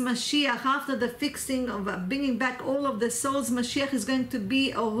this Mashiach, after the fixing of bringing back all of the souls, Mashiach is going to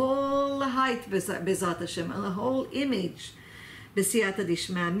be a whole height בעזרת השם, a whole image בסייעתא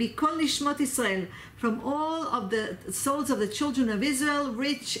דשמיא, מכל נשמות ישראל, from all of the souls of the children of Israel,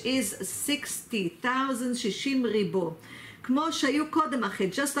 which is 60,000, 60 ריבו. כמו שהיו קודם החטא,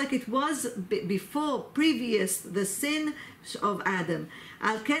 just like it was before, previous, the sin of Adam.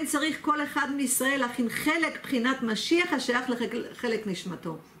 על כן צריך כל אחד מישראל להכין חלק בחינת משיח השייך לחלק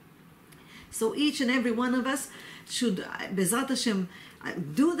נשמתו. So each and every one of us should, בעזרת השם,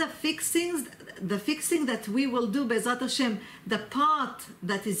 do the fixing that we will do, בעזרת השם, the part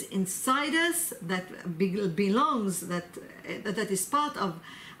that is inside us, that belongs, that is part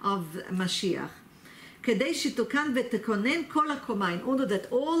of Mashiach. כדי שתוקן ותקונן כל הקומה, in order that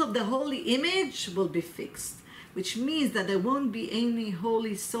all of the holy image will be fixed, which means that there won't be any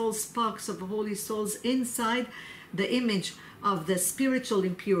holy soul, sparks of holy souls inside the image of the spiritual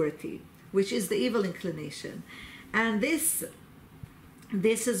impurity, which is the evil inclination. And this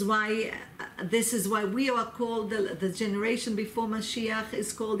is why we are called, the generation before Mashiach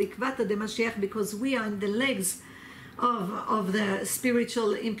is called Ikvata de Mashiach, because we are in the legs of the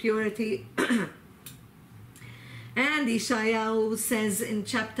spiritual impurity. And Yeshayahu says in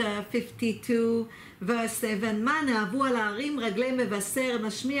chapter 52, verse 7, מה נאהבו על הערים רגלי מבשר,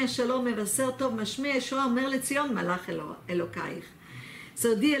 משמיע שלום מבשר טוב, משמיע ישועה אומר לציון מלאך אלוקייך.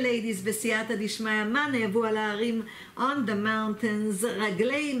 So dear ladies, בסייעתא דשמיא, מה נאהבו על הערים, on the mountains,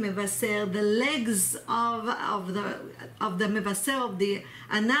 רגלי מבשר, the legs of the מבשר, of the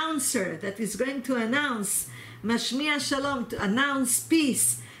announcer that is going to announce, משמיע שלום, to announce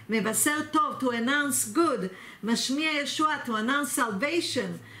peace, מבשר טוב, to announce good, משמיע ישועה, to announce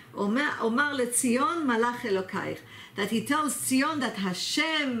salvation, אומר לציון מלאך אלוקייך, that he tells Zion that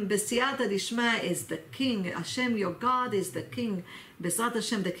Hashem בסייעתא דשמיא is the king, Hashem your God is the king, Bezrat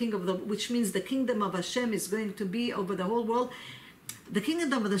Hashem, the king of the, which means the kingdom of Hashem is going to be over the whole world. The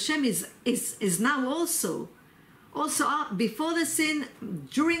kingdom of Hashem is now also before the sin,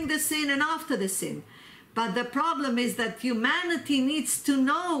 during the sin, and after the sin. But the problem is that humanity needs to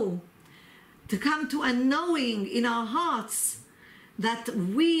know, to come to a knowing in our hearts that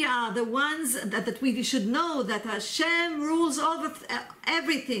we are the ones, that we should know that Hashem rules over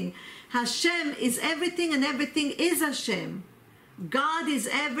everything. Hashem is everything and everything is Hashem. God is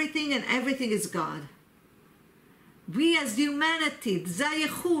everything and everything is God. We as humanity,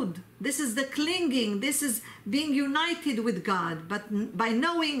 Zayechud, this is the clinging, this is being united with God. But by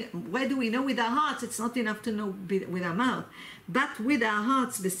knowing, where do we know? With our hearts. It's not enough to know with our mouth, but with our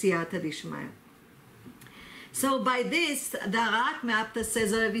hearts, b'siyata d'ishmaya. So by this, the Arak Me'apta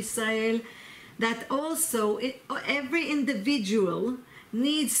says of Israel that also every individual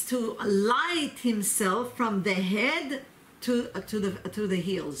needs to light himself from the head to the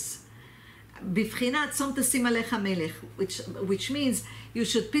heels. Bivchinat som tasim alecha melech, which means you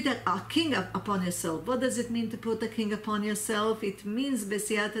should put a king upon yourself. What does it mean to put a king upon yourself? It means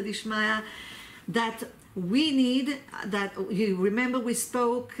b'siyata d'ishmaya that we need, that you remember we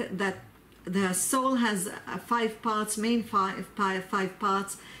spoke that the soul has 5 parts, main five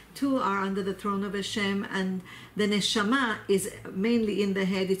parts. 2 are under the throne of Hashem, and the neshama is mainly in the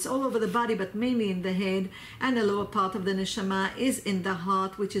head. It's all over the body, but mainly in the head, and the lower part of the neshama is in the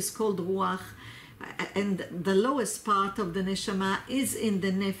heart, which is called ruach, and the lowest part of the neshama is in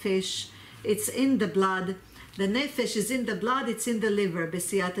the nefesh. It's in the blood. The nefesh is in the blood, it's in the liver,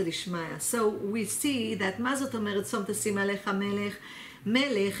 b'siyata d'ishmaya. So we see that mazot omeret som tasim alecha melech,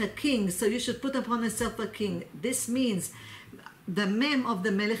 melech, a king, so you should put upon yourself a king. This means the mem of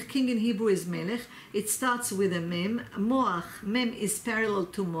the melech, king in Hebrew is melech. It starts with a mem. Moach, mem is parallel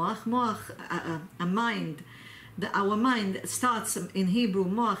to moach. Moach, a mind. Our mind starts in Hebrew,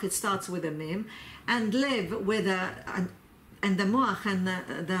 moach, it starts with a mem. And lev, where and the moach and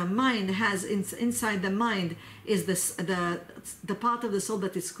the mind has inside the mind is the part of the soul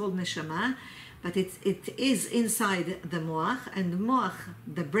that is called neshama. But it is inside the moach, and moach,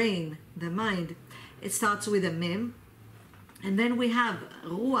 the brain, the mind, it starts with a mem. And then we have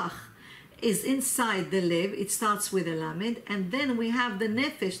ruach, is inside the lev. It starts with a lamed, and then we have the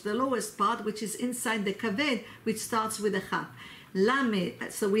nefesh, the lowest part, which is inside the kaved, which starts with a chaf. Lamed,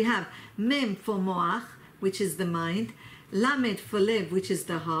 so we have mem for moach, which is the mind, lamed for lev, which is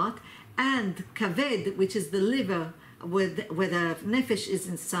the heart, and kaved, which is the liver, where the nefesh is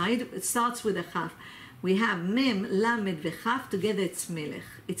inside. It starts with a chaf. We have mem, lamed, vechaf. Together it's melech.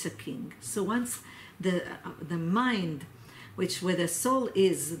 It's a king. So once the mind, which where the soul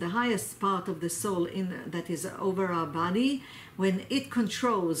is, the highest part of the soul that is over our body, when it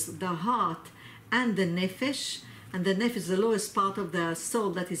controls the heart and the nefesh, and the nefesh is the lowest part of the soul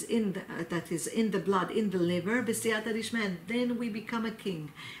that is in the blood, in the liver, b'siyata dishma, then we become a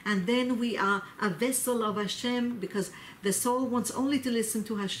king, and then we are a vessel of Hashem, because the soul wants only to listen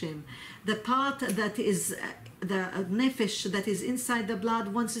to Hashem. The part that is the nefesh that is inside the blood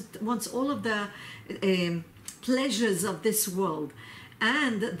wants all of the pleasures of this world,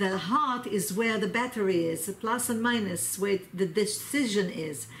 and the heart is where the battery is, plus and minus, where the decision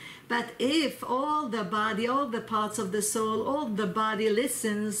is. But if all the body, all the parts of the soul, all the body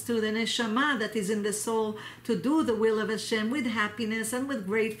listens to the neshama that is in the soul to do the will of Hashem with happiness and with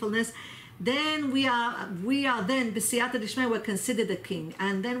gratefulness, then we are then b'siyata d'shmaya, we're considered a king.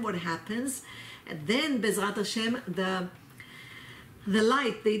 And then what happens? Then Bezrat Hashem, the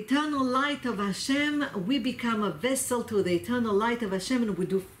light, the eternal light of Hashem, we become a vessel to the eternal light of Hashem, and we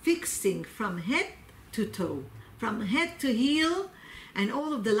do fixing from head to toe, from head to heel, and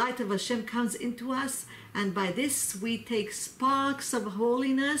all of the light of Hashem comes into us, and by this we take sparks of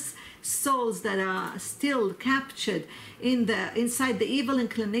holiness, souls that are still captured inside the evil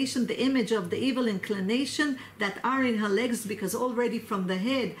inclination, the image of the evil inclination that are in her legs, because already from the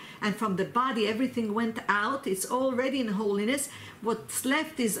head and from the body everything went out. It's already in holiness. What's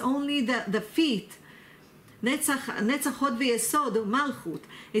left is only the feet. Netzach hod v'yesod malchut.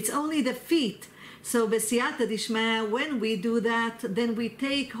 It's only the feet. So b'siyata dishmaya, when we do that, then we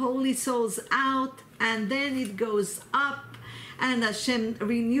take holy souls out, and then it goes up, and Hashem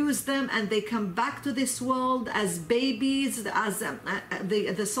renews them, and they come back to this world as babies, as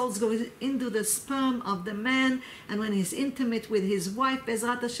the souls go into the sperm of the man, and when he's intimate with his wife,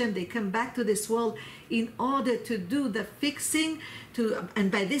 Bezrat Hashem, they come back to this world in order to do the fixing, and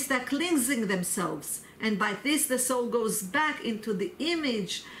by this they're cleansing themselves, and by this the soul goes back into the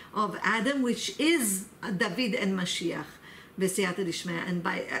image of Adam, which is David and Mashiach, B'siyata Dishmaya.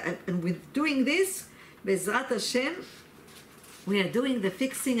 And with doing this, Bezrat Hashem, we are doing the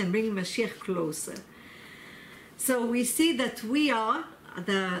fixing and bringing Mashiach closer. So we see that we are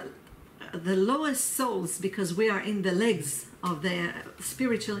the lowest souls, because we are in the legs of the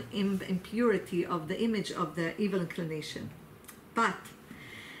spiritual impurity of the image of the evil inclination. But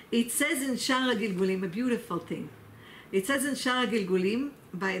it says in Shara Gilgulim, a beautiful thing. It says in Shara Gilgulim,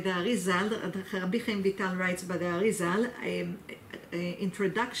 by the Arizal, Rabbi Chaim Vital writes by the Arizal,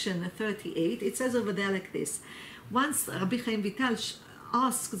 introduction 38, it says over there like this. Once Rabbi Chaim Vital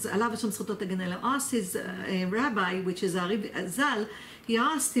asks, Alav Hashem Zchutot Hagen, asked his rabbi, which is Arizal, he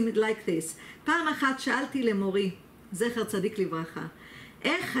asked him like this, פעם אחת שאלתי למורי, זכר צדיק לברכה,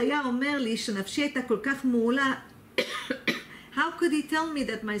 איך היה אומר לי שנפשי הייתה כל כך מעולה, how could he tell me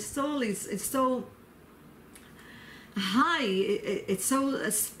that my soul is so high, it's so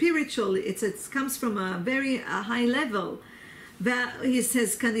spiritual, it comes from a very high level. He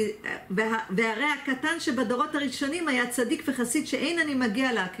says, והרי הקטן שבדורות הראשונים היה צדיק וחסיד שאין אני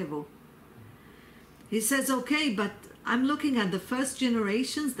מגיע לעקבו. He says, okay, but I'm looking at the first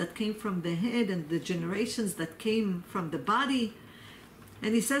generations that came from the head and the generations that came from the body.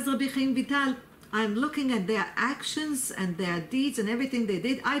 And he says, Rabbi Chaim Vital, I'm looking at their actions and their deeds and everything they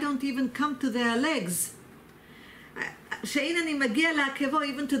did. I don't even come to their legs. שאין אני מגיע לעקבו,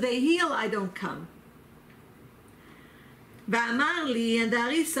 even to their heel I don't come. ואמר לי, and the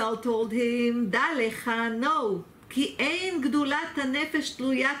Arizal told him, דע לך, no, כי אין גדולת הנפש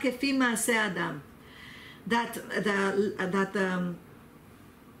תלויה כפי מעשה אדם.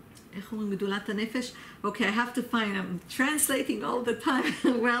 איך אומרים גדולת הנפש? Okay, I have to find, I'm translating all the time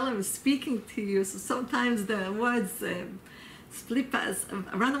while I'm speaking to you, so sometimes the words slip us,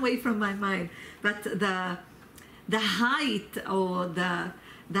 run away from my mind. But the height or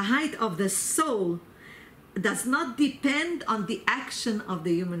the height of the soul does not depend on the action of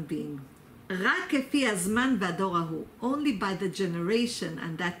the human being. רק כפי הזמן והדור ההוא, only by the generation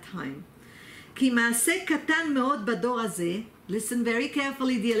and that time. כי מעשה קטן מאוד בדור הזה, listen very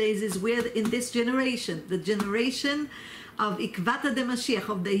carefully, dear ladies, we're in this generation, the generation of עקבתא דמשיח,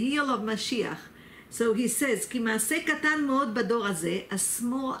 of the heel of Mashiach. So he says, כי מעשה קטן מאוד בדור הזה, a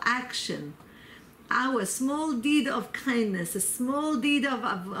small action a small deed of kindness, a small deed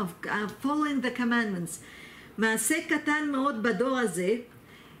of following the commandments. מעשה קטן מאוד בדור הזה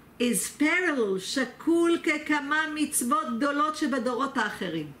is parallel, שקול ככמה מצוות גדולות שבדורות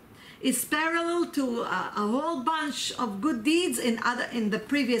האחרים. Is parallel to a whole bunch of good deeds in the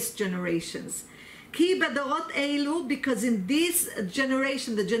previous generations. כי בדורות אלו, because in this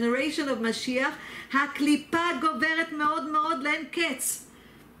generation, the generation of Mashiach, הקליפה גוברת מאוד מאוד לאין קץ.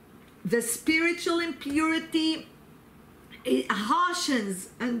 The spiritual impurity hardens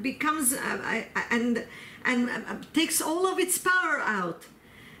and becomes and takes all of its power out.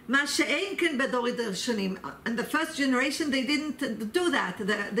 מה שאין כן בדורות הראשונים. In the first generation they didn't do that.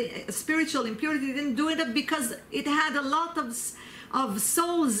 The spiritual impurity didn't do it because it had a lot of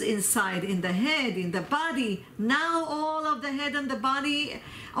souls inside, in the head, in the body. Now all of the head and the body,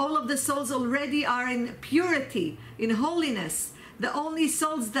 all of the souls already are in purity, in holiness. The only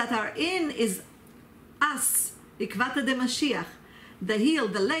souls that are in is us, Ikvata de Mashiach, the heel,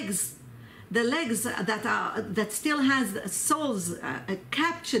 the legs that still has souls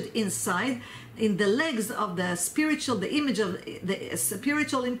captured inside, in the legs of the spiritual, the image of the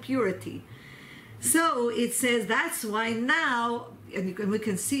spiritual impurity. So it says that's why now, and we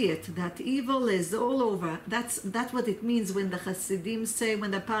can see it, that evil is all over. That's what it means when the Hasidim say,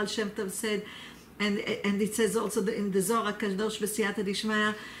 when the Baal Shem Tov said, and it says also in the Zohar Kadosh B'Siyata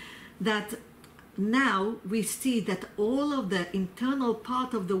Dishmaya, that now we see that all of the internal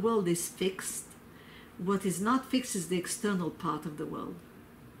part of the world is fixed. What is not fixed is the external part of the world.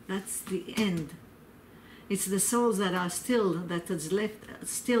 That's the end. It's the souls that are still, that is left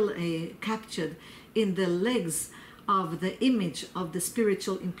still captured in the legs of the image of the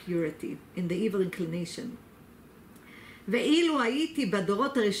spiritual impurity, in the evil inclination. ואילו הייתי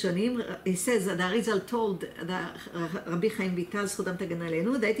בדורות הראשונים, he says, the Arizal told Rabbi Chaim Vital, זכותם תגן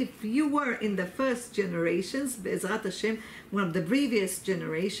עלינו, that if you were in the first generations, בעזרת השם, one of the previous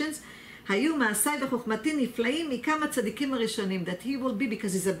generations, היו מעשיי וחוכמתי נפלאים מכמה צדיקים הראשונים, that he will be,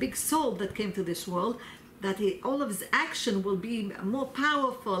 because he's a big soul that came to this world, that all of his action will be more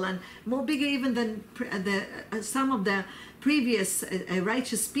powerful and more bigger even than some of the previous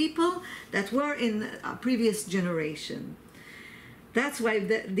righteous people that were in a previous generation. That's why,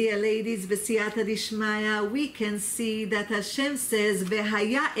 dear ladies, B'Siyata Dishmaya, we can see that Hashem says,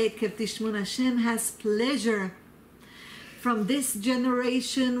 V'haya Ekev Tishmun, Hashem has pleasure from this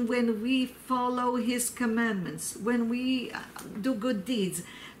generation when we follow His commandments, when we do good deeds,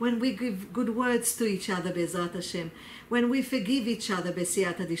 when we give good words to each other, Be'ezrat Hashem, when we forgive each other,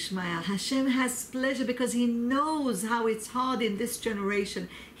 B'Siyata Dishmaya. Hashem has pleasure because He knows how it's hard in this generation.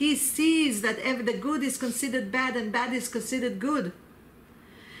 He sees that the good is considered bad and bad is considered good.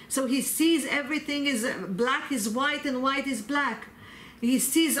 So He sees everything is black is white and white is black. He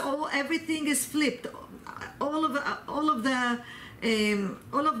sees everything is flipped. All of the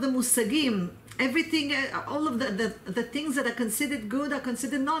musagim, everything, all of the things that are considered good are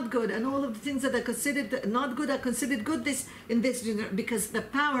considered not good, and all of the things that are considered not good are considered good. Because the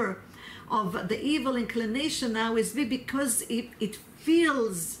power of the evil inclination now is because it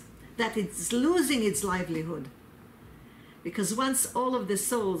feels that it's losing its livelihood. Because once all of the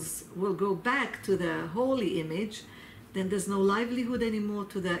souls will go back to the holy image, then there's no livelihood anymore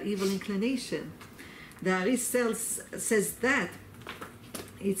to the evil inclination. The Arizal says that.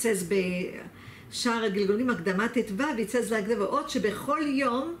 It says בשער הגלגולים הקדמת ט"ו, it says like that, ועוד שבכל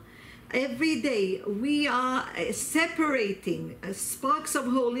יום, every day, we are separating sparks of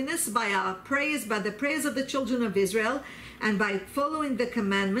holiness by our prayers, by the prayers of the children of Israel, and by following the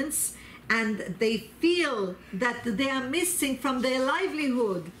commandments, and they feel that they are missing from their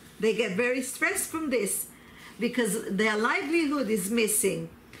livelihood. They get very stressed from this because their livelihood is missing.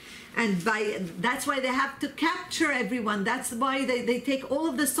 And that's why they have to capture everyone. That's why they take all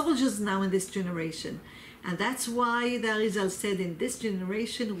of the soldiers now in this generation. And that's why the Arizal said, in this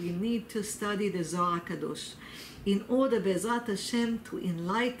generation we need to study the Zohar Kadosh in order, Be'ezrat Hashem, to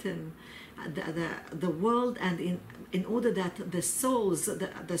enlighten the world, and in order that the souls,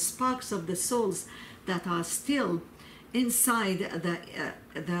 the sparks of the souls that are still inside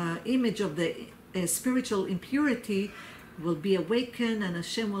the image of the spiritual impurity will be awakened, and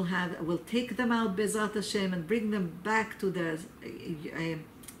Hashem will take them out, Be'ezrat Hashem, and bring them back to the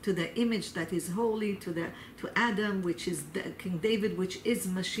image that is holy, to Adam, which is King David, which is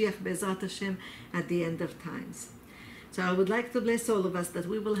Mashiach, Be'ezrat Hashem, at the end of times. So I would like to bless all of us that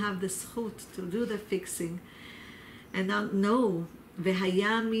we will have the zchut to do the fixing, and now know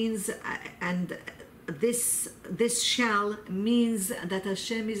V'haya means, and this shall means that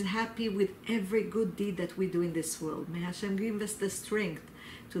Hashem is happy with every good deed that we do in this world. May Hashem give us the strength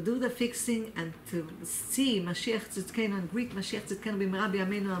to do the fixing and to see Mashiach tzidkenu, in Greek Mashiach tzidkenu במהרה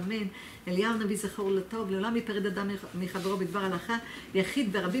בימינו אמן. אליהו הנביא זכור לטוב, לעולם ייפרד אדם מחברו בדבר הלכה,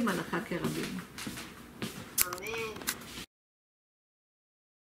 יחיד ברבים הלכה כרבים.